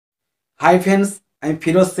Hi friends, আমি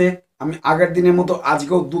ফিরোজ শেখ। আমি আগের দিনের মতো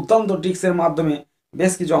আজকেও দুর্দান্ত ট্রিক্সের মাধ্যমে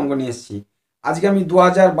বেশ কিছু অঙ্ক নিয়ে এসেছি। আজকে আমি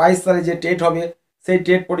 2022 সালে যে টেট হবে সেই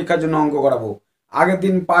টেট পরীক্ষার জন্য অঙ্ক করাবো। আগের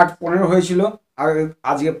দিন পার্ট 15 হয়েছিল,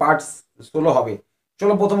 আজকে পার্ট 16 হবে।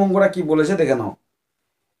 চলো প্রথম অঙ্কটা কি বলেছে দেখে নাও।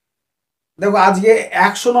 দেখো আজকে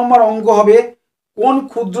 100 নম্বর অঙ্ক হবে, কোন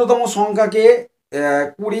ক্ষুদ্রতম সংখ্যাকে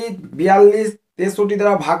 20, 42, 63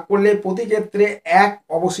 দ্বারা ভাগ করলে প্রতি ক্ষেত্রে 1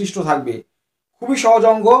 অবশিষ্ট থাকবে। খুবই সহজ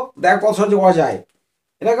অঙ্ক, দেখ কত সহজে করা যায়।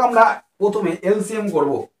 এটাকে আমরা প্রথমে এলসিএম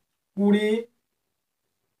করব। 20,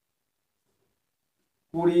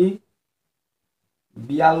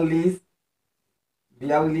 42,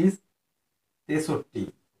 63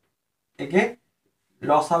 একে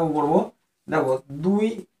লসাগু করব। দেখো 2,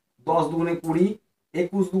 10 দুগুণে 20,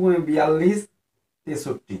 21 দুগুণে 42,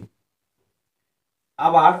 63।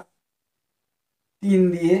 আবার 3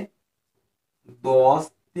 দিয়ে 10,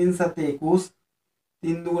 3 7 21,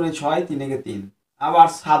 3 দুগুণে 6, 3 একে 3। আবার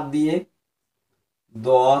 7 দিয়ে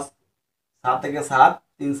 10, 7 থেকে 7,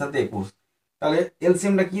 3 7 21। তাহলে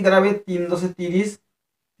এলসিএমটা কি দাঁড়াবে? 3 10 30,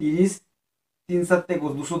 30, 3 7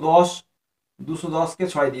 21, 210, 210 কে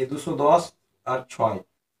 6 দিয়ে 210 আর 6,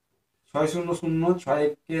 6 0 0, 6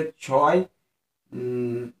 কে 6,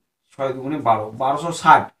 6 দুগুণে 12,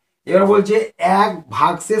 1260। এবার বলছে 1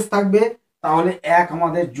 ভাগশেষ থাকবে, তাহলে 1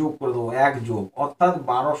 আমাদের যোগ করে দেবো, 1 যোগ, অর্থাৎ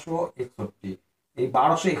 1261। এই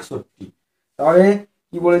 1261 তাহলে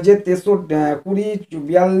কি বলেছে? 20,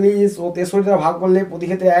 42 ও 63 দ্বারা ভাগ করলে প্রতি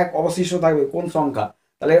ক্ষেত্রে 1 অবশিষ্ট থাকবে কোন সংখ্যা?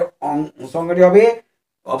 তাহলে সংখ্যাটি হবে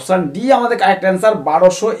অপশন ডি আমাদের কারেক্ট অ্যান্সার,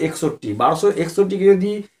 1261। 1261কে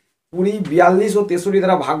যদি 20, 42 ও 63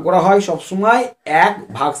 দ্বারা ভাগ করা হয় সবসময় 1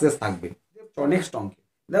 ভাগশেষ থাকবে। নেক্সট অঙ্কে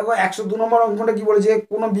দেখো 102 নম্বর অঙ্কটা কি বলেছে?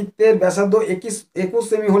 কোন বৃত্তের ব্যাসার্ধ 21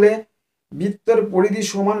 সেমি হলে বৃত্তের পরিধি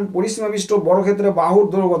সমান পরিসীমাবিষ্ট বর্গক্ষেত্রে বাহুর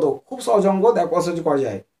দৈর্ঘ্য কত? খুব সহজ অঙ্ক, দেখো সহজ করা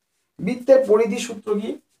যায়। বৃত্তের পরিধি সূত্র কি?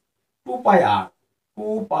 2 পাই আর,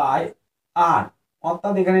 2 পাই আর,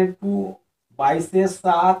 অর্থাৎ এখানে 2 22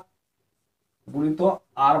 7 গুণিত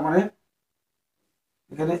আর মানে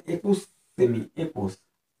এখানে 21 সেমি, 21,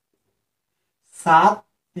 7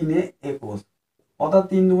 3 21, অর্থাৎ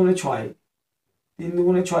 3 দুগুণে 6, 3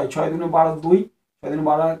 দুগুণে 6, 6 দুগুণে 12, 2, 6 দুগুণে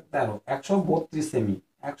 12 13, 132 সেমি,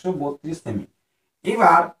 132 সেমি।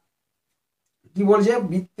 এবার কি বলছে?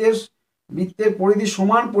 বৃত্তের পরিধি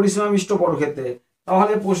সমান পরিসীমাবিষ্ট বর্গক্ষেত্রে।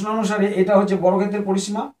 তাহলে প্রশ্ন অনুসারে এটা হচ্ছে বর্গক্ষেত্রের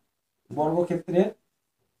পরিসীমা, বর্গক্ষেত্রের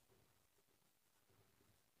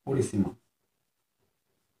পরিসীমা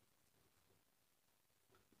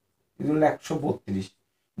 132।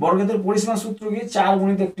 বর্গক্ষেত্রের পরিসীমা সূত্র কি? 4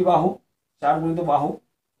 গুণিত একটি বাহু, 4 গুণিত বাহু,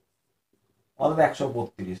 অর্থাৎ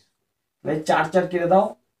 132। তাহলে 4 4 কেটে দাও,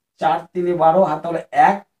 4 3 12, হাত তাহলে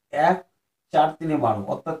 1 1, 4 3 12,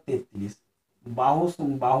 অর্থাৎ 33। বাহুর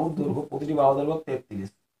দৈর্ঘ্য, প্রতিটি বাহু দৈর্ঘ্য 33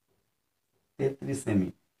 সেমি।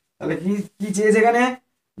 তাহলে কি কি চেয়েছে এখানে?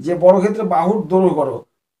 যে বর্গক্ষেত্রে বাহুর দৈর্ঘ্য করো।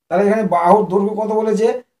 তাহলে এখানে বাহুর দৈর্ঘ্য কত বলেছে?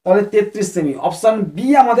 তাহলে 33 সেমি। অপশন বি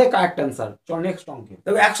আমাদের কারেক্ট অ্যান্সার। চল নেক্সট অঙ্কে।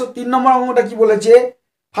 তবে 103 নম্বর অঙ্কটা কি বলেছে?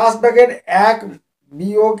 ফার্স্ট ব্র্যাকেট 1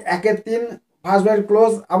 বিয়োগ 1 3, ফার্স্ট ব্র্যাকেট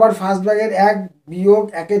ক্লোজ, আবার ফার্স্ট ব্র্যাকেট 1 বিয়োগ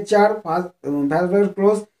 1 4, ফার্স্ট ব্র্যাকেট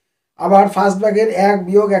ক্লোজ, আবার ফার্স্ট ব্র্যাকেট 1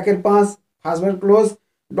 বিয়োগ 1 5, first bracket close,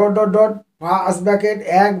 dot dot dot, first bracket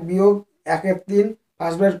 1 বিয়োগ 1 3,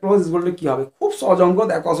 ফার্স্ট ব্র্যাকেট ক্লোজ বললে কি হবে? খুব সহজ অঙ্ক,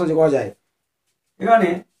 দেখো সহজে করা যায়। এখানে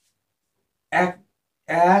 1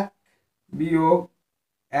 1 বিয়োগ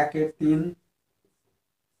 1 3,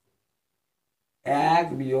 1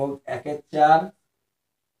 বিয়োগ 1 4,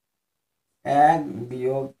 1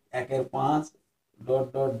 বিয়োগ 1 5, ডট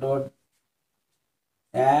ডট ডট,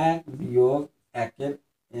 1 বিয়োগ 1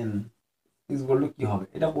 n ইকুয়াল টু কি হবে?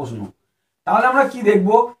 এটা প্রশ্ন। তাহলে আমরা কি দেখব?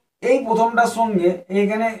 এই প্রথমটার সঙ্গে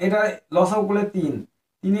এখানে এটা লসাগু করলে 3,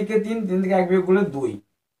 3 একে 3, 3 থেকে 1 বিয়োগ করলে 2।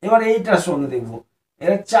 এবার এইটার সঙ্গে দেখব,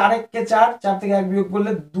 এটা 4 1 কে 4, 4 থেকে 1 বিয়োগ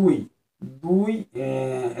করলে 2, 2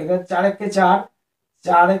 এটা 4 1 কে 4,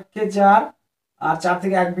 4 1 কে 4, আর 4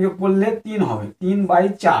 থেকে 1 বিয়োগ করলে 3 হবে,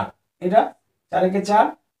 3/4। এটা 4 একে 4,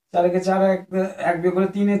 4 একে 4, 1 বিয়োগ করলে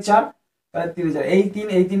 3 এর 4, তাহলে 3 এর 4, এই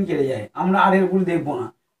 3 কেটে যায়। আমরা আর এর গুলি দেখবো না,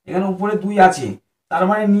 এখানে উপরে 2 আছে, তার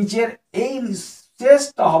মানে নিচের এই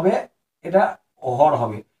শেষটা হবে এটা হর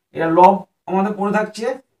হবে, এটা লব আমাদের পড়ে থাকছে,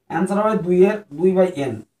 অ্যান্সার হবে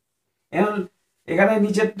 2/n। এখানে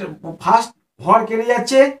নিচের ফার্স্ট হর কেটে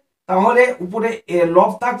যাচ্ছে, তাহলে উপরে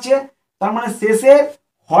লব থাকছে, তার মানে শেষের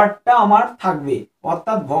হরটা আমার থাকবে,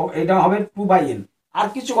 অর্থাৎ এটা হবে 2/n। আর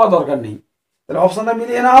কিছু করার দরকার নেই। তাহলে অপশনটা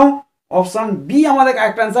মিলিয়ে নাও, অপশন বি আমাদের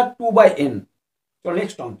কারেক্ট অ্যান্সার, 2/n। চলো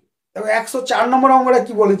নেক্সট অঙ্ক। দেখো 104 নম্বর অঙ্কটা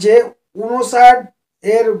কি বলেছে? 59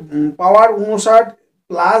 এর পাওয়ার 59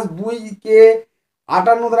 প্লাস 2 কে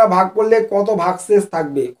 58 দ্বারা ভাগ করলে কত ভাগশেষ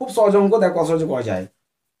থাকবে? খুব সহজ অঙ্ক, দেখো কত সহজে করা যায়।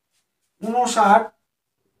 59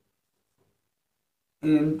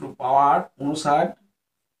 ইন্টু পাওয়ার 59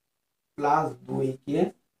 প্লাস 2 কে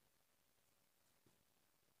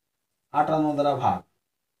 58 দ্বারা ভাগ,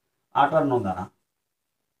 58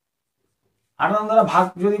 দ্বারা ভাগ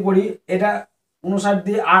যদি করি, এটা 59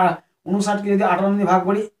 দিয়ে 59 কে যদি 58 দিয়ে ভাগ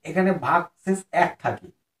করি, এখানে ভাগশেষ 1 থাকে,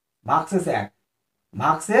 ভাগশেষ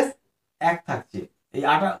 1 থাকছে। এই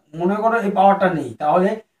মনে করো এই পাওয়ারটা নেই, তাহলে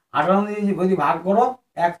 58 দিয়ে যদি ভাগ করো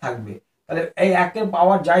 1 থাকবে, তাহলে এই 1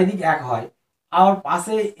 পাওয়ার যাই দিক 1 হয়। আর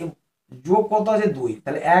পাশে যোগ কত আছে 2,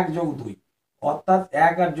 তাহলে 1 যোগ 2 অর্থাৎ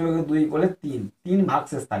 1 আর যোগ 2 করলে 3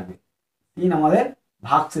 ভাগশেষ থাকবে, 3 আমাদের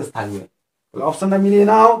ভাগশেষ থাকবে। অপশনটা মিলিয়ে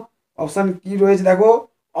নাও, অপশন কি রয়েছে দেখো,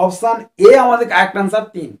 অপশন এ আমাদের কারেক্ট আনসার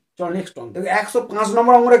 3। চলো নেক্সট অঙ্ক দেখো। 105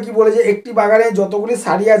 নম্বর অঙ্কটা কি বলেছে, একটি বাগানে যতগুলি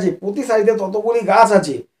সারি আছে প্রতি সারিতে ততগুলি গাছ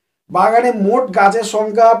আছে, বাগানে মোট গাছের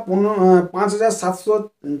সংখ্যা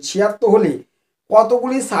 5776 হলে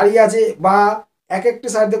কতগুলি সারি আছে বা এক একটি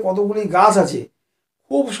সারিতে কতগুলি গাছ আছে?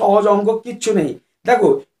 খুব সহজ অঙ্ক, কিচ্ছু নেই। দেখো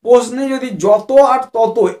প্রশ্নে যদি যত আর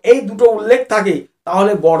তত এই দুটো উল্লেখ থাকে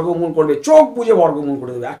তাহলে বর্গমূল করবে, চোখ বুঝে বর্গমূল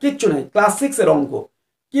করে দেবে, আর কিচ্ছু নেই। ক্লাস 6 এর অঙ্ক,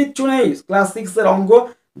 কিচ্ছু নেই। ক্লাস 6 এর অঙ্ক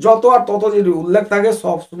যত আর তত যদি উল্লেখ থাকে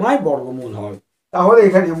সব সময় বর্গমূল হয়। তাহলে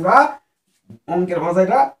এখানে আমরা অঙ্কের ভাষায়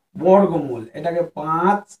এটা বর্গমূল, এটাকে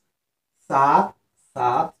 5 7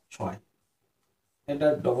 7 6 এটা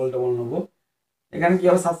ডবল নেবো। এখানে কি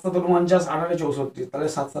হবে 7 7 49 18 64, তাহলে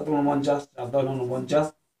 7 7 49 4 10 49,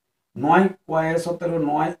 9 কয়ের 17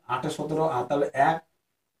 9 8 17, তাহলে 1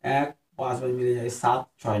 1 5 মিলে যায় 7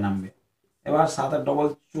 6 নামবে। এবার 7 আর ডবল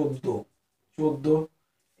 14,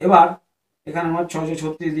 এবার এখানে আমার 6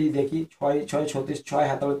 36 দিয়ে দেখি, 6 6 36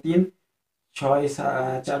 6, তাহলে 3 6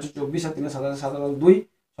 424 আর 3 7 7 2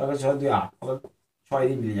 6 6 2 8, 6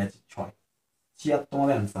 দিয়ে মিলে যাচ্ছে 6 76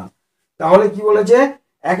 তোমাদের অ্যান্সার। তাহলে কি বলেছে,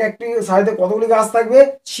 এক একটি সারিতে কতগুলি গাছ থাকবে?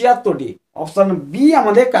 76টি। অপশন বি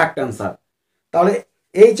আমাদের কারেক্ট অ্যান্সার। তাহলে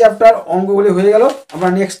এই চ্যাপ্টার অঙ্কগুলি হয়ে গেল। আমরা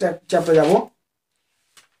নেক্সট চ্যাপ্টারে যাব।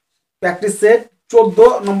 প্র্যাকটিস সেট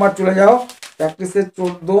 14 নম্বর চলে যাও। প্র্যাকটিস সেট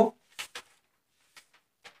 14,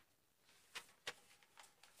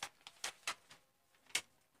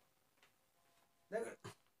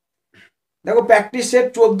 দেখো প্র্যাকটিস সেট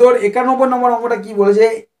 14 91 নম্বর অঙ্কটা কি বলেছে,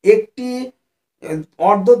 একটি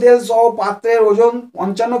অর্ধ তেল সহ পাত্রের ওজন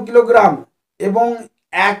 55 কিলোগ্রাম এবং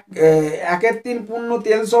 1/3 পূর্ণ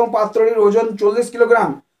তেল সহ পাত্রটির ওজন 40 কিলোগ্রাম,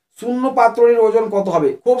 শূন্য পাত্রটির ওজন কত হবে?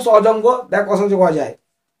 খুব সহজ অঙ্ক, দেখ কত সহজে করা যায়।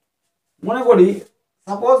 মনে করি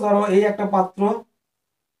সাপোজ ধরো এই একটা পাত্র,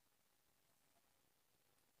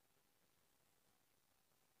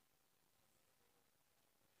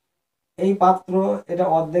 এই পাত্র এটা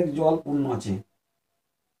অর্ধেক জল পূর্ণ আছে,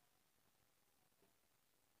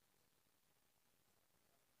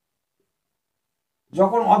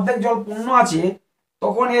 যখন অর্ধেক জল পূর্ণ আছে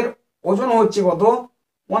তখন এর ওজন হচ্ছে কত?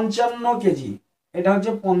 55 কেজি। এটা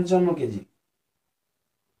হচ্ছে 55 কেজি।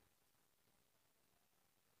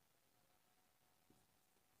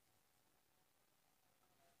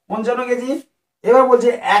 এবার বলছে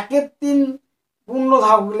 1/3 পূর্ণ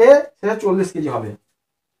থাকলে সেটা 40 কেজি হবে।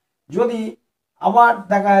 যদি আবার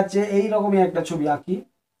দেখা যাচ্ছে এই রকমই একটা ছবি আঁকি,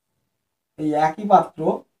 এই একই পাত্র,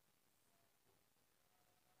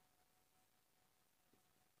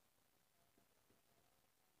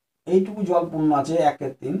 এইটুকু জল পূর্ণ আছে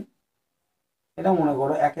 1/3, এটা মনে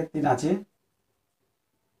করো 1/3 আছে,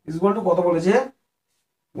 ইকুয়াল টু কত বলেছে?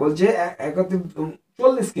 বলছে 1/3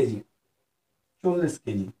 40 কেজি, 40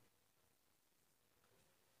 কেজি।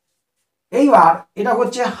 এইবার এটা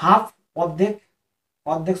হচ্ছে হাফ, অর্ধেক,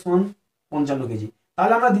 অর্ধেক সমান 55 কেজি।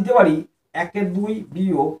 তাহলে আমরা দিতে পারি 1/2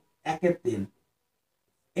 বিয়োগ 1/3,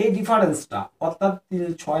 এই ডিফারেন্সটা অর্থাৎ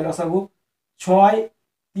 6 লসাগু 6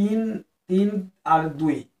 3 3 আর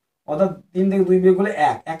 2, অর্থাৎ 3 থেকে 2 বিয়োগ করলে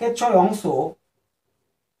 1, 1/6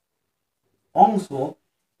 অংশ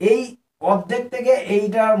এই অর্ধেক থেকে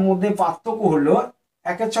এইটার মধ্যে পার্থক্য হলো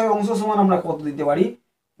 1/6 অংশ সমান আমরা কত দিতে পারি?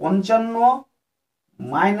 55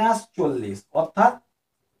 মাইনাস 40, অর্থাৎ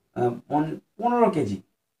 15 কেজি,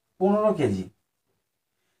 15 কেজি।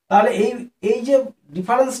 তাহলে এই যে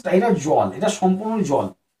ডিফারেন্সটা, এটা জল, এটা সম্পূর্ণ জল।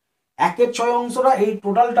 1/6 অংশটা এই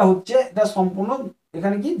টোটালটা হচ্ছে এটা সম্পূর্ণ,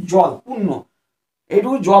 এখানে কি জল পূর্ণ,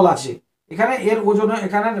 এইটুকু জল আছে এখানে, এর ওজন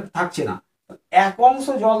এখানে থাকছে না। 1 অংশ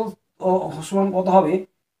জল সমান কত হবে?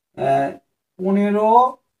 15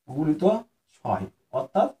 গুণিত 6,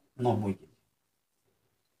 অর্থাৎ 90 কেজি,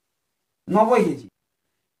 90 কেজি।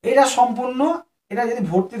 এটা সম্পূর্ণ, এটা যদি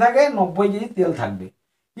ভর্তি থাকে 90 কেজি তেল থাকবে।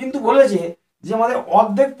 কিন্তু বলেছে যে আমাদের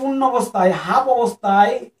অর্ধেক পূর্ণ অবস্থায় হাফ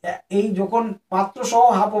অবস্থায় এই যখন পাত্র সহ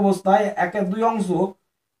হাফ অবস্থায়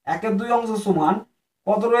 1/2 অংশ সমান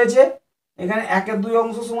কত রয়েছে, এখানে 1/2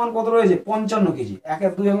 অংশ সমান কত রয়েছে 55 কেজি।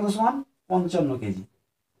 1/2 অংশ সমান 55 কেজি।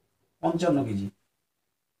 55 কেজি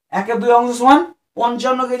 1/2 অংশ সমান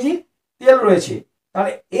 55 কেজি তেল রয়েছে।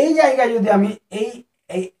 তাহলে এই জায়গায় যদি আমি এই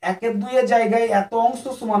এই 1/2 এর জায়গায় এত অংশ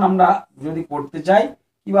সমান আমরা যদি করতে চাই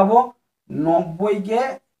কি পাবো, 90 কে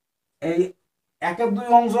এই 1/2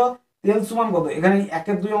 অংশ তেল সমান কত, এখানে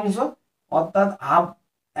 1/2 অংশ অর্থাৎ হাফ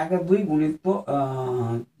 1/2 গুণিত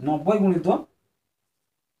 90 গুণিত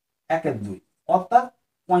 1/2 অর্থাৎ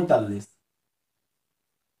 45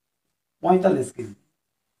 কেজি।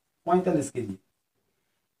 45 কেজি।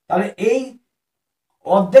 তাহলে এই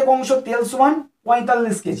অর্ধেক অংশ তেল সমান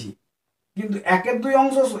 45 কেজি, কিন্তু 1/2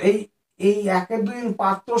 অংশ এই এই 1/2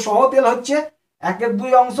 পাত্র সহ তেল হচ্ছে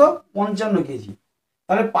 1/2 অংশ 55 কেজি।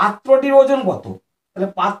 তাহলে পাত্রটির ওজন কত, তাহলে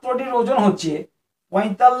পাত্রটির ওজন হচ্ছে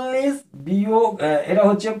 45 বিয়োগ এটা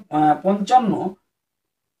হচ্ছে 55,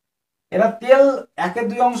 এটা তেল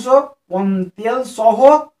 1/2 অংশ তেল সহ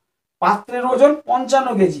পাত্রের ওজন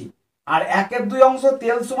 55 কেজি, আর 1/2 অংশ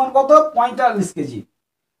তেল সমান কত 45 কেজি।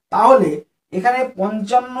 তাহলে এখানে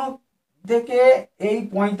 55 থেকে এই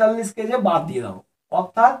 45 কেজি বাদ দিয়ে দাও,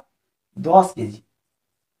 অর্থাৎ 10 কেজি।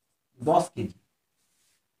 10 কেজি।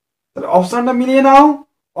 তাহলে অপশনটা মিলিয়ে নাও।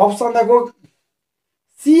 অপশন দেখো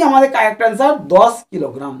সি আমাদের কারেক্ট অ্যান্সার 10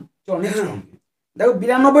 কিলোগ্রাম। চলো নেক্সট অঙ্কে দেখো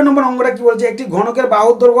 92 নম্বর অঙ্কটা কি বলছে, একটি ঘনকের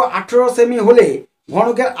বাহুর দৈর্ঘ্য 18 সেমি হলে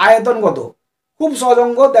ঘনকের আয়তন কত। খুব সহজ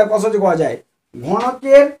অঙ্ক, দেখো সহজ করা যায়।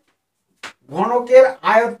 ঘনকের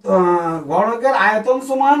ঘনকের আয়তন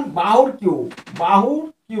সমান বাহুর কিউ,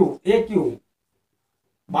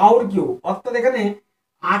 বাহুর কিউ অর্থাৎ এখানে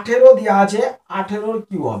 18 দেওয়া আছে, 18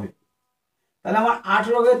 কিউ হবে। তাহলে আমার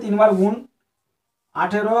 18 কে 3 বার গুণ,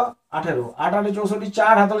 18 18 8 8 64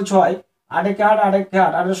 4 হাতলে 6 8 1 8 8 1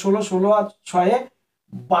 8 8 16 16 আর 6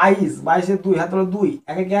 22 22 2 হাতলে 2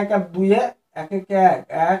 1 1 1 আর 2 1 1 1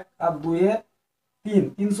 1 আর 2 3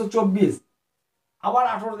 324, আবার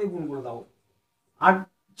 18 দিয়ে গুণ করে দাও। 8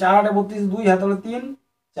 4 8 32 2 হাতলে 3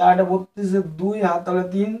 4 8 32 2 হাতলে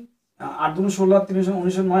 3 8 2 16 3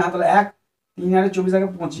 19 9 হাতলে 1 3 8 24 1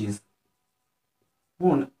 25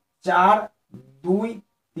 গুণ 4 2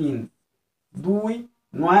 3 2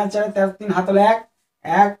 9 4 13 3 হাতলে 1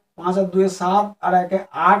 1 5 আর 2 7 আর 1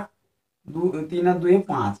 8 2 3 আর 2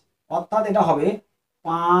 5, অর্থাৎ এটা হবে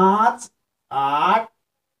 5 8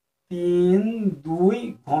 3 2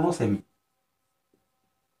 ঘন সেমি।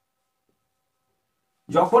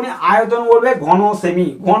 যখনই আয়তন বলবে ঘন সেমি,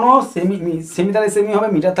 সেমি তাহলে সেমি হবে,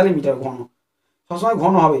 মিটার তাহলে মিটার, ঘন সবসময়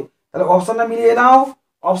ঘন হবে। তাহলে অপশনটা মিলিয়ে নাও।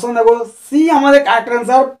 অপশন দেখো সি আমাদের কারেক্ট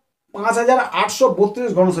অ্যান্সার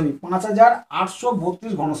 5832 ঘন সেমি।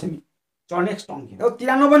 5832 ঘন সেমি। চল নেক্সট অঙ্কে।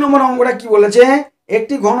 93 নম্বর অঙ্কটা কি বলেছে,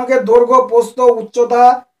 একটি ঘনকের দৈর্ঘ্য প্রস্থ উচ্চতা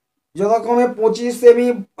যথাক্রমে 25 সেমি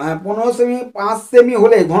 15 সেমি 5 সেমি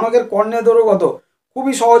হলে ঘনকের কর্ণের দৈর্ঘ্য কত।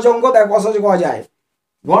 খুবই সহজ অঙ্ক, দেখো সহজ করা যায়।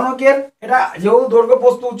 ঘনকের এটা যেহেতু দৈর্ঘ্য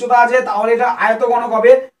প্রস্থ উচ্চতা আছে, তাহলে এটা আয়ত ঘনক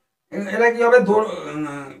হবে। এটা কি হবে,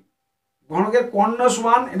 ঘনকের কর্ণ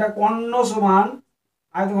সমান, এটা কর্ণ সমান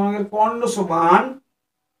আয়ত ঘনকের কর্ণ সমান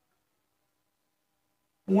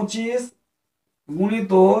 25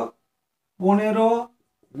 গুণিত 15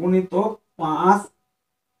 গুণিত 5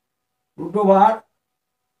 রুট ওভার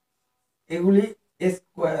এগুলি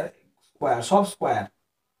স্কোয়ার সব স্কোয়ার।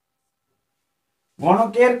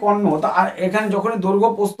 ঘনকের কর্ণ আর এখানে যখন দৈর্ঘ্য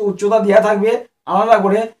প্রস্থ উচ্চতা দেওয়া থাকবে আলাদা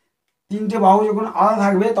করে, তিনটে বাহু যখন আলাদা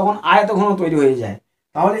থাকবে তখন আয়ত ঘন তৈরি হয়ে যায়।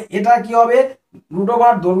 তাহলে এটা কি হবে, রুট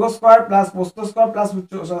ওভার দৈর্ঘ্য স্কোয়ার প্লাস প্রস্থ স্কোয়ার প্লাস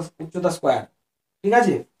উচ্চতা স্কোয়ার। ঠিক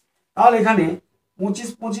আছে, তাহলে এখানে 25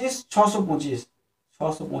 25 625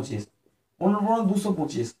 625 15 15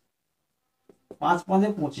 225 5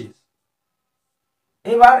 5 25।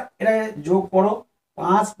 এবার এটা যোগ করো,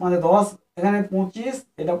 5 5 10, এখানে 25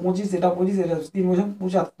 এটা 25 এটা 25 এটা 3 বছর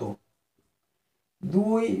 75, 2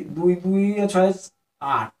 2 2 6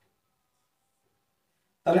 8,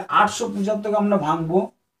 তাহলে 875 আমরা ভাঙবো।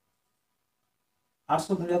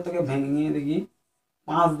 875 ভেঙে দেখি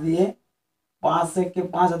 5 দিয়ে, 5 থেকে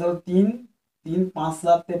 5 হাতে 3 3 5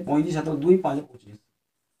 7 35 হাতে 2 5 25,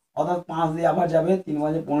 অর্থাৎ 5 দিয়ে আবার যাবে 3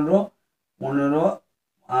 5 15 15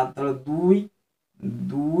 আর তাহলে 2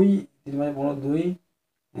 2 3 5 15 2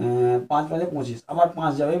 5 5 25, আবার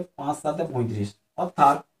 5 যাবে 5 7 35,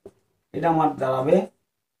 অর্থাৎ এটা আমার দাঁড়াবে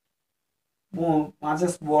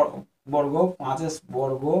 5 বর্গ 5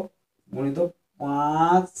 বর্গ গুণিত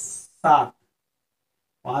 5 7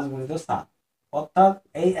 5 গুণিত 7, অর্থাৎ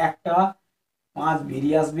এই একটা 5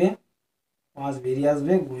 বেরিয়ে আসবে, 5 বেরিয়ে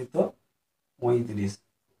আসবে গুণিত 35।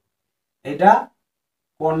 এটা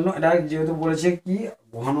কর্ণ, এটা যেহেতু বলেছে কি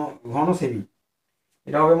ঘন ঘন সেমি,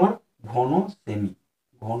 এটা হবে আমার ঘন সেমি,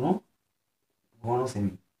 ঘন ঘন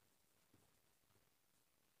সেমি,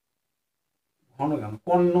 ঘন কেন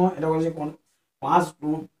কর্ণ, এটা বলেছে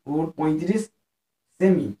 5√35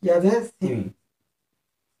 সেমি, কি আছে সেমি,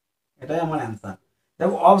 এটাই আমার অ্যান্সার।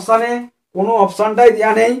 দেখো অপশানে কোনো অপশানটাই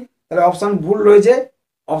দেওয়া নেই, তাহলে অপশান ভুল রয়েছে,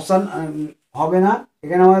 অপশান হবে না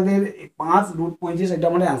এখানে আমাদের 5√35, এটা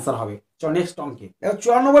আমাদের অ্যান্সার হবে। চল নেক্সট অঙ্কে।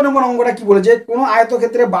 94 নম্বর অঙ্কটা কি বলেছে, কোনো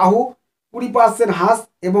আয়তক্ষেত্রে বাহু 20% হ্রাস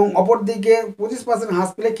এবং অপর দিকে 25% হ্রাস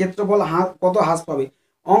পেলে ক্ষেত্রফল কত হ্রাস পাবে।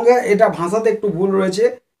 অঙ্কে এটা ভাষাতে একটু ভুল রয়েছে,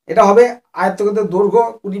 এটা হবে আয়তক্ষেত্রের দৈর্ঘ্য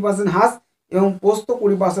 20% হ্রাস এবং প্রস্থ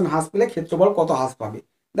 20% হ্রাস পেলে ক্ষেত্রফল কত হ্রাস পাবে।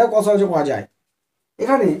 দেখো কত সহজে পাওয়া যায়।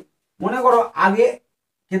 এখানে মনে করো আগে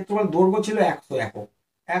ক্ষেত্রফল দৈর্ঘ্য ছিল 100 একক,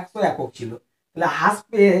 100 একক ছিল, তাহলে হ্রাস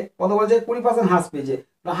পেয়ে কত বলছে 20% হ্রাস পেয়েছে,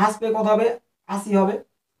 হ্রাস পেয়ে কত হবে 80 হবে।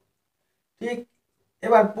 ঠিক,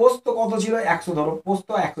 এবার প্রস্থ কত ছিল 100, ধরো প্রস্থ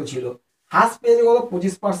 100 ছিল, হ্রাস পেয়েছে কত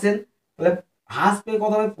 25%, তাহলে হ্রাস পেয়ে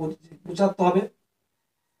কত হবে 75 হবে।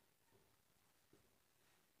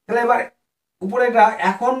 তাহলে এবার উপরে এটা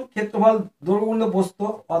এখন ক্ষেত্রফল দৈর্ঘ্য গুণিত প্রস্থ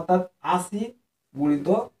অর্থাৎ 80 গুণিত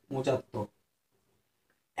 75।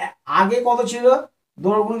 আগে কত ছিল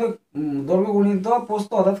দৈর্ঘ্য গুণিত প্রস্থ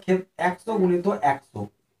অর্থাৎ 100 গুণিত 100,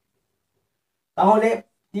 তাহলে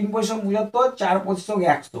 3×75,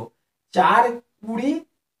 4×100, 4×20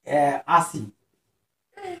 80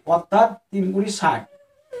 অর্থাৎ 3×20 60,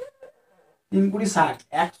 3×20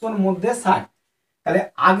 100-র মধ্যে 60। তাহলে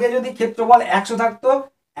আগে যদি ক্ষেত্রফল 100 থাকতো,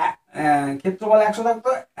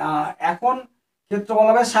 এখন ক্ষেত্রফল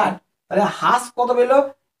হবে 60, তাহলে হ্রাস কত পেল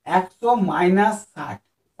 100 - 60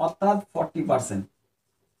 অর্থাৎ 40%,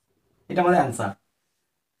 এটা আমাদের অ্যান্সার।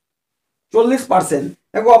 40%।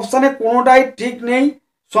 দেখো অপশানে কোনোটাই ঠিক নেই,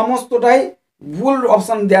 সমস্তটাই ভুল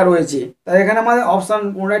অপশান দেওয়া রয়েছে, তাই এখানে আমাদের অপশান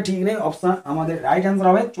কোনোটাই ঠিক নেই, অপশান আমাদের রাইট অ্যান্সার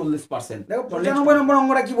হবে 40%। দেখো 95 নম্বর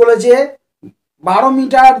অঙ্কটা কি বলেছে, 12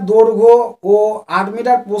 মিটার দৈর্ঘ্য ও 8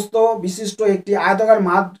 মিটার প্রস্থ বিশিষ্ট একটি আয়তাকার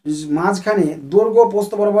মাঝখানে দৈর্ঘ্য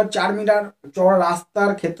প্রস্থ বরাবর 4 মিটার চওড়া রাস্তার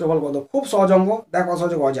ক্ষেত্রফল কত। খুব সহজ অঙ্ক, দেখো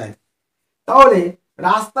সহজে করা যায়। তাহলে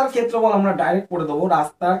রাস্তার ক্ষেত্রফল আমরা ডাইরেক্ট করে দেবো,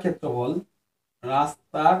 রাস্তার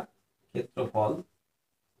ক্ষেত্রফল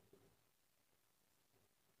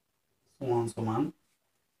সমান সমান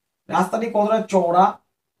রাস্তাটি কতটা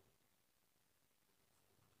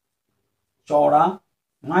চওড়া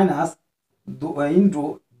মাইনাস ইন্টু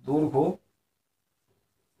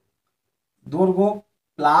দৈর্ঘ্য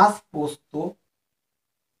প্লাস প্রস্থ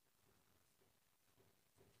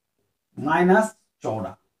মাইনাস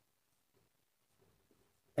চওড়া,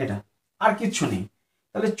 এটা আর কিচ্ছু নেই।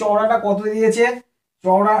 তাহলে চওড়াটা কত দিয়েছে,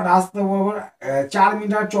 চওড়া রাস্তা বরাবর 4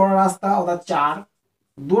 মিটার চওড়া রাস্তা অর্থাৎ 4,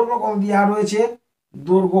 দৈর্ঘ্য কত দেওয়া রয়েছে,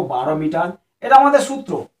 দৈর্ঘ্য 12 মিটার, এটা আমাদের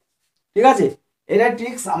সূত্র, ঠিক আছে, এটা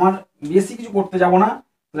ট্রিক্স, আমার বেশি কিছু করতে যাব না।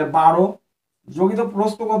 তাহলে 12 যোগিত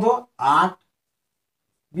প্রস্থ কত 8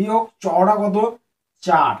 বিয়োগ চওড়া কত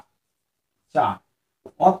 4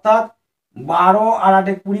 অর্থাৎ 12 আর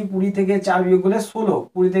 8 20, 20 থেকে 4 বিয়োগ করলে 16,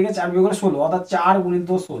 20 থেকে 4 বিয়োগ করলে 16 অর্থাৎ 4 গুণিত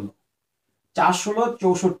 16, 4 16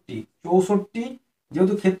 64,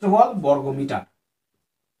 যেহেতু ক্ষেত্রফল বর্গমিটার,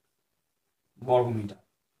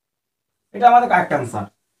 এটা আমাদের কারেক্ট অ্যান্সার।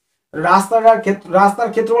 রাস্তার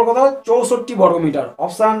ক্ষেত্রফল কত 64 বর্গমিটার,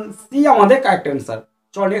 অপশন সি আমাদের কারেক্ট অ্যান্সার।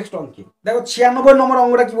 চল নেক্সট অঙ্কে। দেখো 96 নম্বর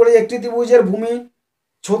অঙ্কটা কি বলে, একটি ত্রিভুজের ভূমি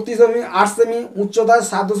 36.8 সেমি, উচ্চতা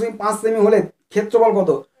 7.5 সেমি হলে ক্ষেত্রফল কত।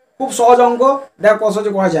 খুব সহজ অঙ্ক, দেখো কত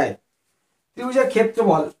সহজে করা যায়। ত্রিভুজের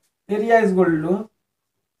ক্ষেত্রফল area is equal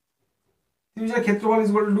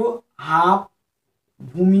to half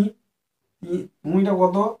ভূমিটা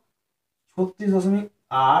কত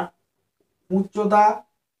 36.8, উচ্চতা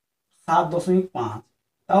 7.5,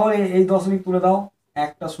 তাহলে এই দশমিক তুলে দাও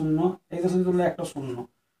একটা শূন্য, এই দশমিক তুলে একটা শূন্য,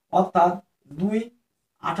 অর্থাৎ 2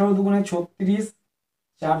 18 দুগুণে 36,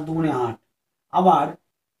 4 দুগুণে 8, আবার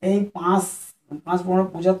এই 5 5 15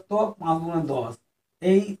 75, 5 দুগুণে 10,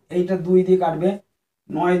 এইটা 2 দিয়ে কাটবে,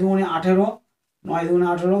 9 দুগুণে 18, 9 দুগুণে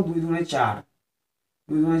 18, 2 দুগুণে 4,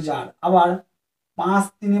 2 দুগুণে 4, আবার 5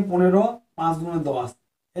 3 15, 5 দুগুণে 10,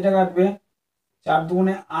 এটা কাটবে 4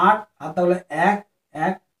 দুগুণে 8, আর তাহলে 1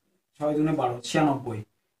 1 6 দুগুণে 12, 96,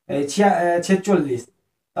 এই 46,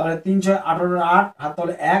 তাহলে 3 6 18 8, হাত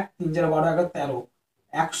তাহলে 1 3 4 12 1 13,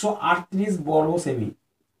 138 বর্গ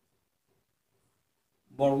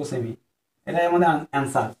সেমি, এটাই আমাদের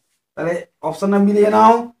অ্যান্সার। তাহলে অপশনটা মিলিয়ে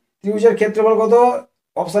নাও, ত্রিভুজের ক্ষেত্রফল কত,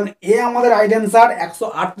 অপশন এ আমাদের রাইট অ্যান্সার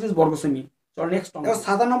 138 বর্গ সেমি। চলো নেক্সট অঙ্ক।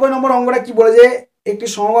 97 নম্বর অঙ্কটা কি বলেছে, একটি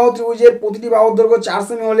সমবাহু ত্রিভুজের প্রতিটি বাহুর দৈর্ঘ্য 4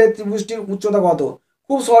 সেমি হলে ত্রিভুজটির উচ্চতা কত।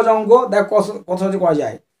 খুব সহজ অঙ্ক, দেখ কত সহজে করা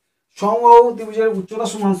যায়। সমবাহু ত্রিভুজের উচ্চতা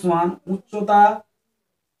সমান সমান উচ্চতা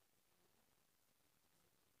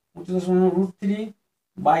সমান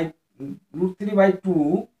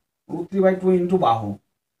 √3/2 ইন্টু বাহু,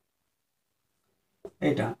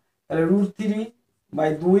 এটা তাহলে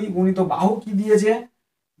 √3/2 গুণিত বাহু কি দিয়েছে,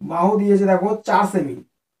 বাহু দিয়েছে দেখো 4 সেমি,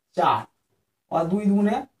 4 আর 2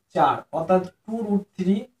 দুগুণে 4 অর্থাৎ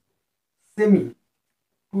 2√3 সেমি,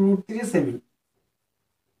 2√3 সেমি।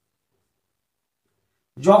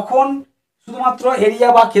 যখন শুধুমাত্র এরিয়া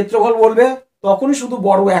বা ক্ষেত্রফল বলবে তখনই শুধু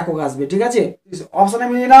বর্গ একক আসবে, ঠিক আছে। অপশনে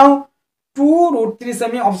মিলিয়ে নাও 2√3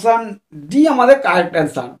 সেমি, অপশন ডি আমাদের কারেক্ট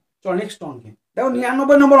অ্যান্সার। চলো নেক্সট অঙ্কে দেখো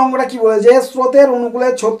 99 নম্বর অঙ্কটা কি বলেছে, স্রোতের অনুকূলে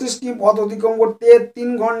 36 কিমি পথ অতিক্রম করতে 3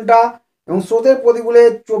 ঘন্টা এবং স্রোতের প্রতিকূলে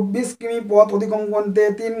 24 কিমি পথ অতিক্রম করতে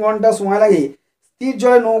 3 ঘন্টা সময় লাগে, স্থির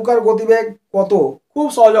জলে নৌকার গতিবেগ কত? খুব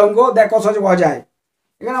সহজ অঙ্ক, দেখো সহজ পাওয়া যায়।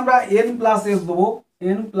 এখানে আমরা n+s দেবো,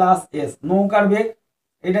 n+s নৌকার বেগ,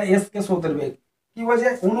 এটা s কে স্রোতের বেগ। কি বলছে,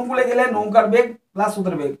 অনুকূলে গেলে নৌকার বেগ প্লাস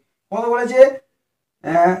স্রোতের বেগ কত বলেছে,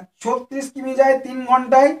 36 কিমি যায় 3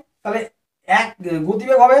 ঘন্টায়, তাহলে এক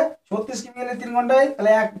গতিবেগ হবে 36 কিমি গেলে 3 ঘন্টায়,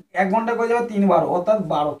 তাহলে এক ঘন্টা করে যাবে 3 বার, অর্থাৎ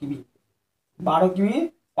 12 কিমি, 12 কিমি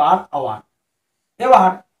পার আওয়ার। এবার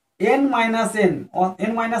n-s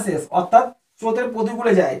অর্থাৎ স্রোতের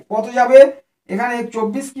প্রতিকূলে যায়, কত যাবে, এখানে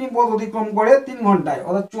 24 কিমি পথ অতিক্রম করে 3 ঘন্টায়,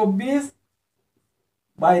 অর্থাৎ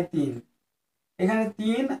 24/3, এখানে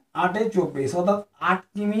 3 8 24, অর্থাৎ 8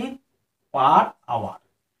 কিমি পার আওয়ার।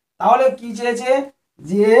 তাহলে কি চেয়েছে,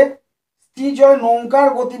 যে স্থির জলে নৌকার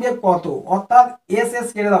গতিবেগ কত, অর্থাৎ এস এস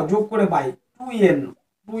কেটে দাও, যোগ করে পাই 2n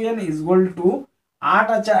ইকুয়াল টু 8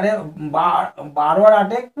 আর 4 12 আর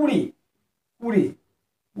 8 20,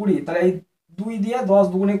 তাহলে এই 2 দিয়ে 10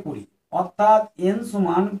 দুগুণে 20, অর্থাৎ n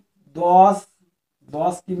সমান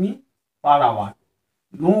 10 কিমি পার আওয়ার।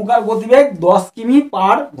 নৌকার গতিবেগ 10 কিমি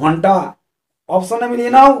পার ঘন্টা। অপশনে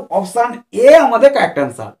মিলিয়ে নাও, অপশন এ আমাদের কারেক্ট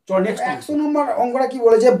অ্যান্সার। চলো নেক্সট 100 নম্বর অঙ্কটা কি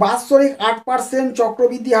বলেছে, বাৎসরিক 8%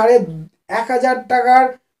 চক্রবৃদ্ধি হারে 1000 টাকার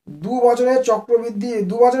 2 বছরের চক্রবৃদ্ধি,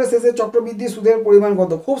 2 বছরের শেষে চক্রবৃদ্ধি সুদের পরিমাণ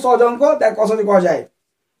কত? খুব সহজ অঙ্ক, দেখ কত সহজে করা যায়।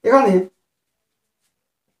 এখানে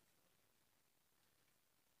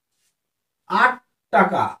 8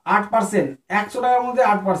 টাকা 8%, 100 টাকার মধ্যে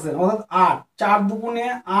 8%, অর্থাৎ 8, 4 দুগুণে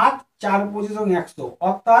 8, 4 25 এবং 100,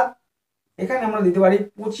 অর্থাৎ এখানে আমরা দিতে পারি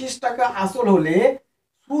 25 টাকা আসল হলে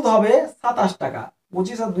সুদ হবে 27 টাকা,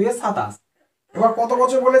 25 আর 2 27। এবার কত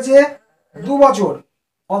বছর বলেছে, 2 বছর,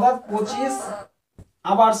 অর্থাৎ 25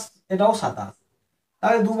 আবার এটাও 27,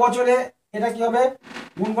 তাহলে 2 বছরে এটা কি হবে,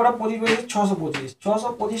 গুণ করো 25 625,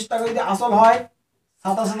 625 টাকা যদি আসল হয়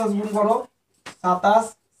 27 গুণ করো 27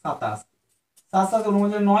 27, 7 7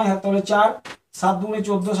 9 হাত তাহলে 4, 7 দুগুণে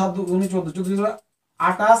 14, 7 দুগুণে 14, 14 28,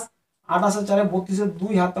 28 আর 4 32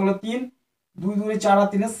 2 হাত তাহলে 3, 2 দুগুণে 4 আর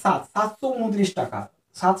 3 7, 729 টাকা,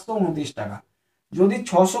 729 টাকা। যদি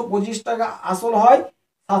 625 টাকা আসল হয়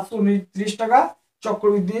 729 টাকা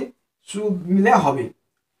চক্রবৃদ্ধি সুদ মিলে হবে।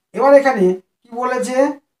 এবার এখানে কি বলেছে,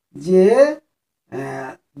 যে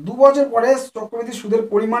 2 বছর পরে চক্রবৃদ্ধি সুদের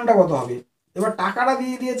পরিমাণটা কত হবে। এবার টাকাটা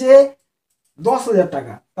দিয়ে দিয়েছে 10,000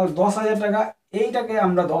 টাকা, তাহলে 10,000 টাকা, এইটাকে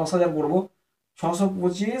আমরা 10,000 করবো,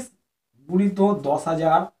 625 গুণিত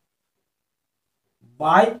 10,000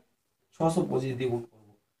 বাই 625 দিয়ে গুণ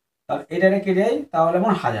করবো, তাহলে এটা কেটে যাই, তাহলে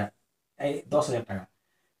আমার 1000, এই 10,000 টাকা।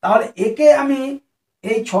 তাহলে একে আমি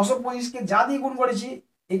এই 625কে যা দিয়ে গুণ করেছি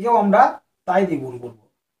একেও আমরা তাই দিয়ে গুণ করবো,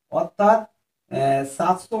 অর্থাৎ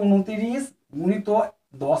 729 গুণিত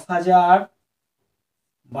 10,000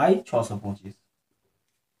 বাই 625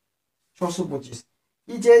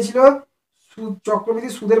 কি চেয়েছিল, সুদ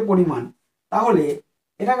চক্রবৃদ্ধি সুদের পরিমাণ। তাহলে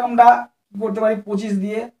এটাকে আমরা কি করতে পারি, 25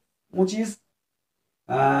 দিয়ে 25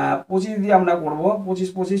 দিয়ে আমরা করবো 25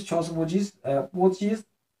 25 625 25,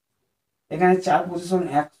 এখানে 4 25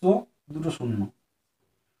 100, দুটো শূন্য,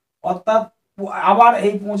 অর্থাৎ আবার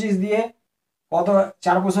এই 25 দিয়ে কত,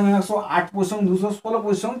 4 25 100, 8 25 200, 16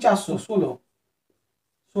 25 400,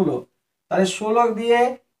 16, তাহলে 16 দিয়ে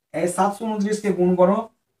এই 729 কে গুণ করো,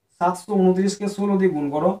 729 কে 16 দিয়ে গুণ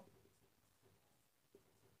করো,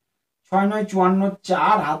 6 9 54,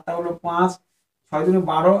 4 হাতটা হলো 5, 6 দুগুণে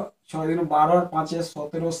 12, 6 দুগুণে 12 আর 5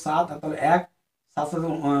 17, 7 হাত হলো 1, 7 7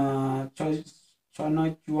 6 6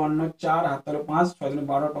 9 54, 4 হাত হলো 5, 6 দুগুণে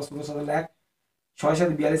 12 আর 5 17 7 হলো 1, 6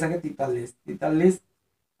 7 42 আগে 43,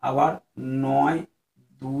 আবার 9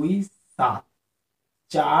 2 7,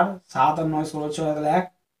 4 7 আর 9 16, 6 তাহলে 1,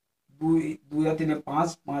 2 2 আর 3 5,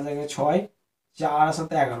 5 আগে 6, 4 আর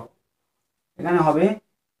 7 11, এখানে হবে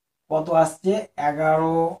কত আসছে,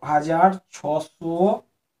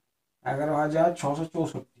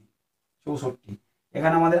 11,664,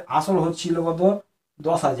 এখানে আমাদের আসল হচ্ছিল কত,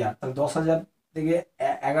 10,000, তাহলে 10,000 থেকে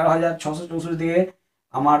 11,664 থেকে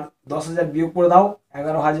আমার 10,000 বিয়োগ করে দাও।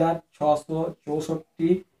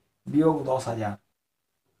 11,664 বিয়োগ 10,000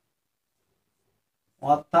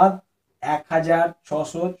 অর্থাৎ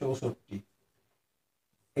 1,664।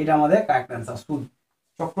 এটা আমাদের কারেক্ট অ্যান্সার। সুদ,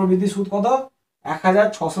 চক্রবৃদ্ধি সুদ কত?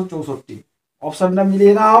 1,664। অপশনটা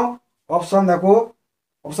মিলিয়ে নাও। অপশন দেখো,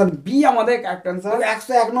 অপশন বি আমাদের কারেক্ট অ্যান্সার।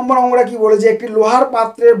 101 নম্বর অঙ্কটা কি বলেছে? একটি লোহার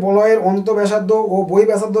পাত্রের বলয়ের অন্তঃব্যাসার্ধ ও বহি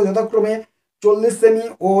ব্যাসার্ধ যথাক্রমে 40 সেমি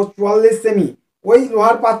ও 44 সেমি। ওই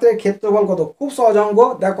লোহার পাত্রের ক্ষেত্রফল কত? খুব সহজ অঙ্ক,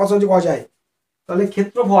 দেখ কত সহজে করা যায়। তাহলে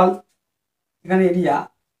ক্ষেত্রফল, এখানে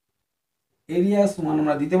এরিয়া সমান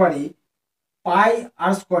আমরা দিতে পারি পাই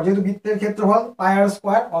আর স্কোয়ার, যেহেতু বৃত্তের ক্ষেত্রফল পাই আর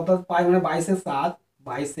স্কোয়ার, অর্থাৎ পাই মানে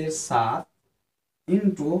 22/7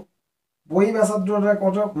 ইন্টু বহি ব্যাসার্ধটা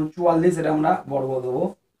কত? 44, এটা আমরা বর্গ দেবো,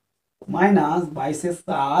 মাইনাস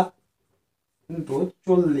 22/7 ইন্টু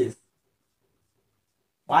 40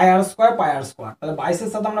 পাই আর স্কোয়ার। তাহলে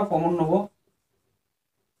 22/7 আমরা কমন নেবো,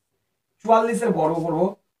 44 বর্গ করবো,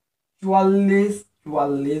 44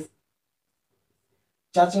 4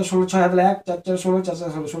 4 16 6 হাতে 1, 4 4 16 4 4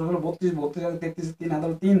 16 16 16 32 32 হাতে 33 3 হাতে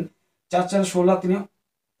 3, 4 4 16 3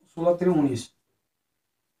 16 3 19,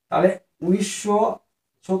 তাহলে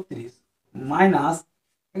 1936 মাইনাস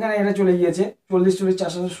এখানে এটা চলে গিয়েছে 40 40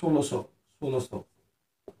 4 1600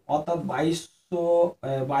 অর্থাৎ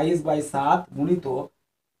 22/7 গুণিত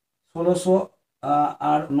 1600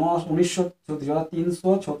 আর 1936 অর্থাৎ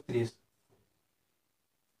 336।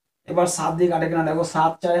 এবার 7 দিয়ে কাটে কিনা দেখো,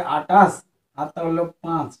 7 4 28, হাতটা হলো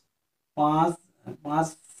 5 5 5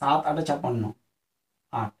 7 8 56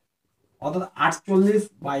 8, অর্থাৎ 48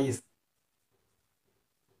 22,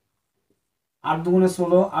 8 দুগুণে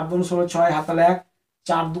 16, 8 দুগুণে 16 6 হাতালে 1,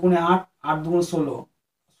 4 দুগুণে 8, 8 দুগুণে 16,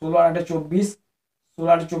 16 আর 8 24, 16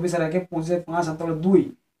 আর 24 আর 1 25 5 হাতালে 2,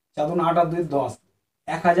 4 দুগুণে 8 আর 2 10,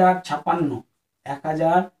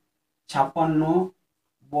 1056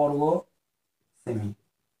 বর্গ সেমি,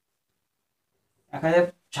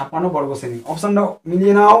 1056 বর্গ সেমি। অপশনটা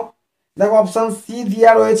মিলিয়ে নাও। দেখো অপশন সি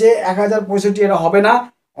দেওয়া রয়েছে 1065, এটা হবে না।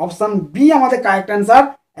 অপশন বি আমাদের কারেক্ট অ্যান্সার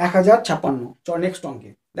 1056। চলো নেক্সট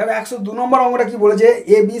অঙ্কে দেখো 102 নম্বর অঙ্কটা কি বলেছে?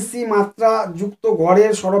 এবিসি মাত্রা যুক্ত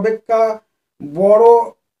ঘরের সর্বাপেক্ষা বড়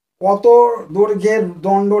কত দৈর্ঘ্যের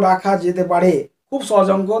দণ্ড রাখা যেতে পারে? খুব সহজ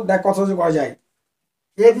অঙ্ক, দেখ কত সহজে করা যায়।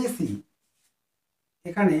 এবিসি,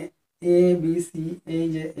 এখানে এবিসি, এই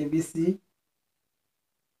যে এবিসি,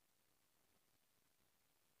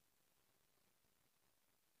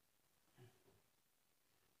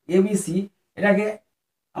 এবিসি এটাকে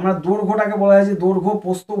আমরা দৈর্ঘ্যটাকে বলা যায় যে দৈর্ঘ্য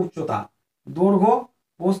প্রস্থ উচ্চতা, দৈর্ঘ্য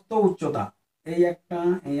প্রস্থ উচ্চতা, এই একটা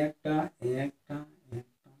এই একটা এই একটা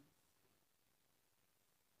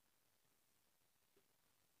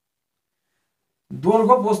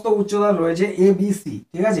দৈর্ঘ্য প্রস্থ উচ্চতা রয়েছে এ বি সি,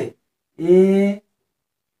 ঠিক আছে? এ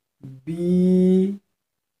বি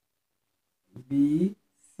বি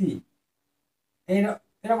সি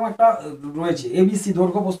এরকম একটা রয়েছে, এবিসি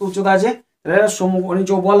দৈর্ঘ্য প্রস্থ উচ্চতা আছে, সমকোণী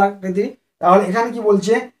চৌবল আকৃতি। তাহলে এখানে কি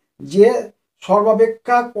বলছে যে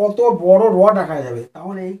সর্বাপেক্ষা কত বড় রড রাখা যাবে?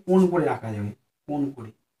 তাহলে এই কোণ করে রাখা যাবে, কোণ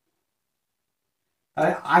করে।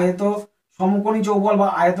 তাহলে আয়ত সমকোণী চৌবল বা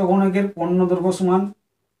আয়তঘনকের পূর্ণ দৈর্ঘ্য সমান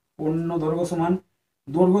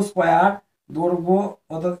দৈর্ঘ্য স্কোয়ার, দৈর্ঘ্য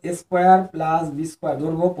অর্থাৎ এ স্কোয়ার প্লাস বি স্কোয়ার,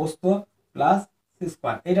 দৈর্ঘ্য প্রস্থ প্লাস সি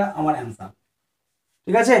স্কোয়ার, এটা আমার অ্যান্সার।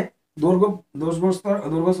 ঠিক আছে, দৈর্ঘ্য স্কোয়ার,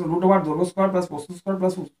 দৈর্ঘ্য রুট ওভার দৈর্ঘ্য স্কোয়ার প্লাস প্রস্থ স্কোয়ার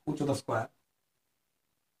প্লাস উচ্চতা স্কোয়ার।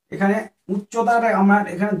 এখানে উচ্চতাটা আমার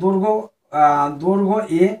এখানে দৈর্ঘ্য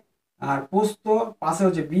এ আর প্রস্থ পাশে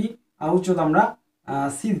হচ্ছে বি আর উচ্চতা আমরা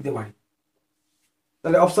সি দিতে পারি।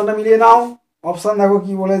 তাহলে অপশনটা মিলিয়ে নাও। অপশন দেখো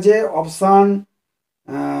কি বলেছে, অপশন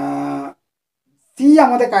সি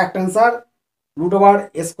আমাদের correct answer, root over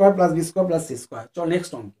a square plus B square plus C square. চল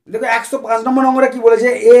নেক্সট অঙ্ক দেখো 105 নম্বর অঙ্কটা কি বলেছে?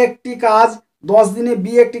 এ একটি কাজ 10 দিনে,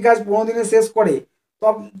 বি একটি কাজ 15 দিনে শেষ করে,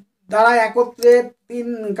 তব তারা একত্রে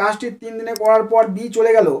কাজটি 3 দিনে করার পর বি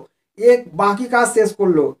চলে গেল, এ বাকি কাজ শেষ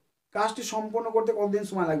করলো, কাজটি সম্পন্ন করতে কতদিন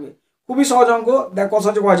সময় লাগবে? খুবই সহজ অঙ্ক, দেখ কত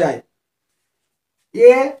সহজে করা যায়।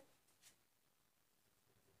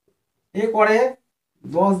 এ করে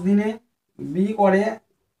 10 দিনে, বি করে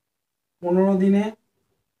 15 দিনে।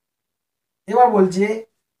 এবার বলছে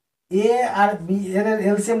এ আর বি এর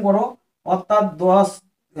এলসিএম করো, অর্থাৎ 10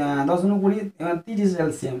 10 20 30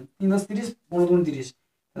 এলসিএম, 3 10 30, 15 30,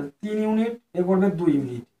 3 ইউনিট, এ করবে 2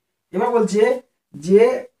 ইউনিট। এবার বলছে যে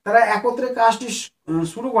তারা একত্রে কাজটি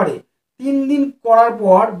শুরু করে 3 দিন করার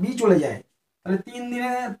পর বি চলে যায়, তাহলে 3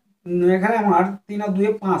 দিনে এখানে আমার 3 আর 2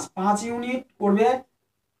 5 ইউনিট করবে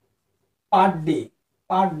পার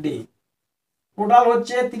ডে, টোটাল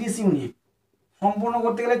হচ্ছে 30 ইউনিট। সম্পূর্ণ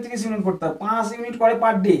করতে গেলে 30 ইউনিট করতে হবে, 5 ইউনিট করে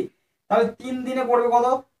পার ডে, তাহলে 3 দিনে করবে কত,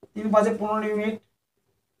 3 × 5 = 15 ইউনিট,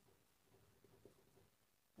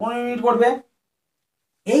 15 ইউনিট করবে।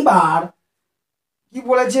 এইবার কি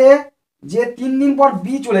বলেছে যে 3 দিন পর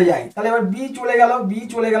বি চলে যায়, তাহলে এবার বি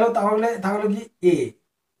চলে গেল, তাহলে কি এ,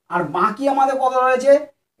 আর বাকি আমাদের কত রয়েছে,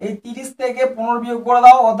 এই 30 থেকে 15 বিয়োগ করে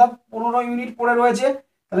দাও, অর্থাৎ 15 ইউনিট পড়ে রয়েছে।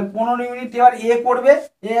 তাহলে 15 ইউনিট এবার এ করবে,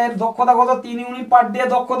 এর দক্ষতা কত, 3 ইউনিট পার ডে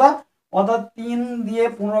দক্ষতা, অর্থাৎ 3 দিয়ে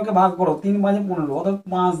 15কে ভাগ করো, 3 × 5 = 15, অর্থাৎ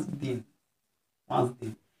 5 দিন।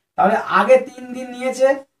 তাহলে আগে 3 দিন নিয়েছে,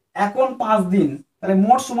 এখন 5 দিন, তাহলে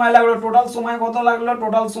মোট সময় লাগলো, টোটাল সময় কত লাগলো,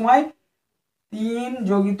 টোটাল সময় 3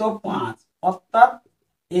 + 5 অর্থাৎ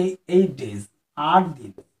 8 ডেজ, 8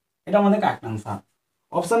 দিন। এটা আমাদের কারেক্ট আনসার।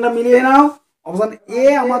 অপশনটা মিলিয়ে নাও। অপশন এ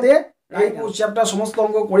আমাদের এই চ্যাপ্টার সমস্ত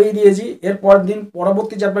অঙ্ক করেই দিয়েছি, এর পরের দিন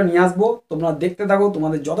পরবর্তী চ্যাপ্টার নিয়ে আসবো, তোমরা দেখতে থাকো,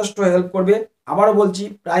 তোমাদের যথেষ্ট হেল্প করবে। আবারও বলছি,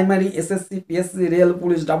 primary, SSC, PSC, rail,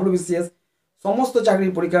 police, WBCS সমস্ত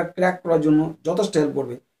চাকরির পরীক্ষা ক্র্যাক করার জন্য যথেষ্ট হেল্প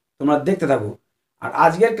করবে, তোমরা দেখতে থাকো। আর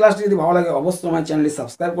আজকের ক্লাসটি যদি ভালো লাগে অবশ্যই আমার চ্যানেলটি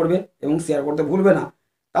সাবস্ক্রাইব করবে এবং শেয়ার করতে ভুলবে না।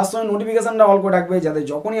 তার সঙ্গে নোটিফিকেশনটা অল করে রাখবে, যাতে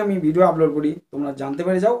যখনই আমি ভিডিও আপলোড করি তোমরা জানতে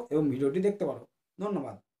পেরে যাও এবং ভিডিওটি দেখতে পারো।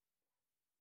 ধন্যবাদ।